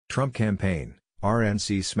Trump campaign,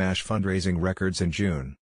 RNC smash fundraising records in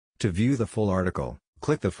June. To view the full article,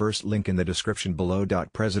 click the first link in the description below.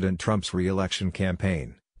 President Trump's re-election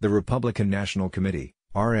campaign, the Republican National Committee,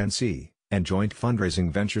 RNC, and joint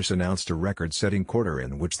fundraising ventures announced a record-setting quarter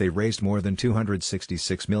in which they raised more than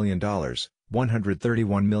 $266 million,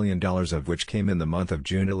 $131 million of which came in the month of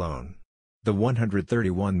June alone. The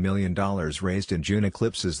 $131 million raised in June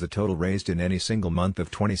eclipses the total raised in any single month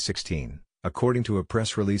of 2016, according to a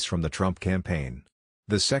press release from the Trump campaign.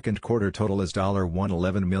 The second quarter total is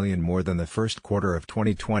 $111 million more than the first quarter of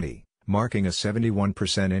 2020, marking a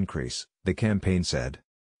 71% increase, the campaign said.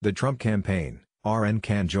 The Trump campaign,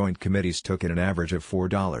 RNCand joint committees took in an average of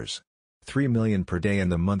 $4.3 million per day in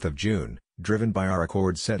the month of June, driven by our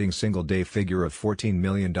record-setting single-day figure of $14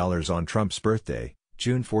 million on Trump's birthday,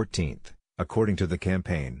 June 14, according to the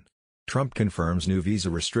campaign. Trump confirms new visa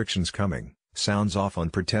restrictions coming, sounds off on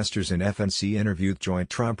protesters in FNC INTERVIEWThe joint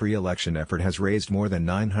Trump re-election effort has raised more than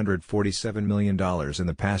 $947 million in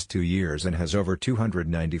the past 2 years and has over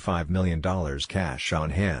 $295 million cash on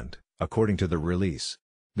hand, according to the release.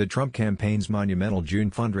 The Trump campaign's monumental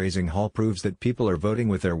June fundraising haul proves that people are voting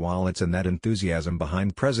with their wallets and that enthusiasm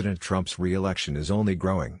behind President Trump's re-election is only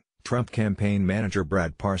growing, Trump campaign manager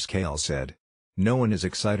Brad Parscale said. No one is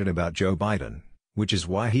excited about Joe Biden, which is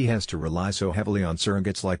why he has to rely so heavily on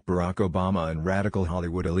surrogates like Barack Obama and radical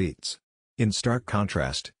Hollywood elites. In stark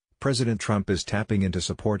contrast, President Trump is tapping into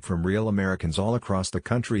support from real Americans all across the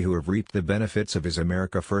country who have reaped the benefits of his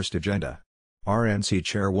America First agenda. RNC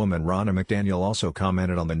Chairwoman Ronna McDaniel also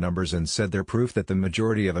commented on the numbers and said they're proof that the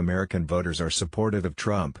majority of American voters are supportive of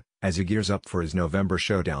Trump, as he gears up for his November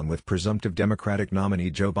showdown with presumptive Democratic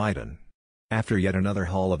nominee Joe Biden. After yet another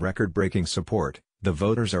haul of record-breaking support, the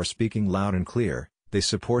voters are speaking loud and clear, they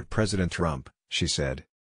support President Trump, she said.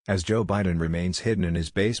 As Joe Biden remains hidden in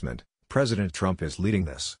his basement, President Trump is leading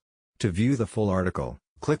this. To view the full article,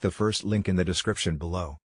 click the first link in the description below.